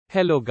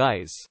Hello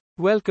guys.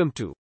 Welcome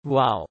to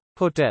Wow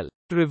Hotel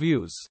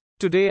Reviews.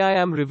 Today I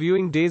am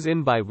reviewing Days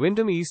Inn by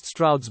Wyndham East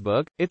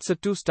Stroudsburg. It's a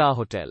 2-star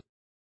hotel.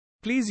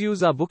 Please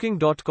use our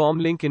booking.com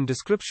link in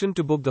description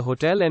to book the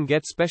hotel and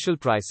get special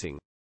pricing.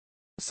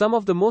 Some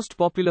of the most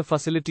popular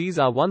facilities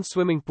are one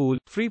swimming pool,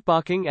 free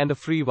parking and a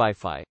free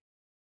Wi-Fi.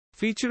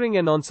 Featuring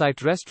an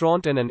on-site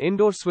restaurant and an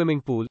indoor swimming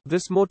pool,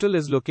 this motel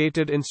is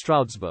located in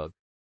Stroudsburg.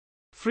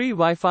 Free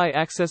Wi-Fi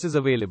access is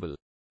available.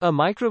 A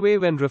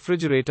microwave and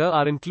refrigerator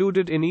are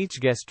included in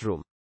each guest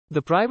room.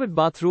 The private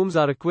bathrooms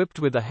are equipped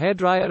with a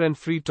hairdryer and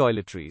free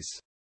toiletries.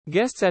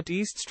 Guests at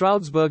East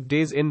Stroudsburg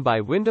Days Inn by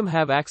Wyndham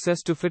have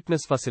access to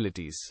fitness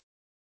facilities.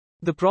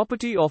 The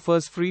property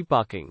offers free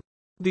parking.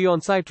 The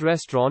on-site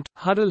restaurant,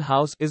 Huddle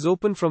House, is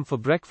open for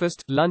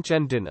breakfast, lunch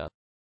and dinner.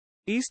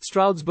 East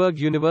Stroudsburg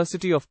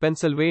University of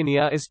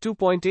Pennsylvania is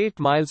 2.8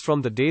 miles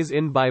from the Days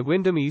Inn by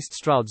Wyndham East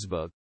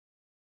Stroudsburg.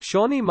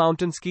 Shawnee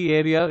mountain ski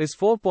area is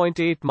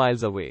 4.8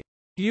 miles away.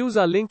 Use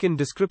our link in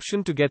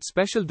description to get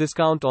special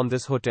discount on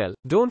this hotel.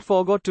 Don't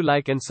forget to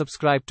like and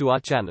subscribe to our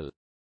channel.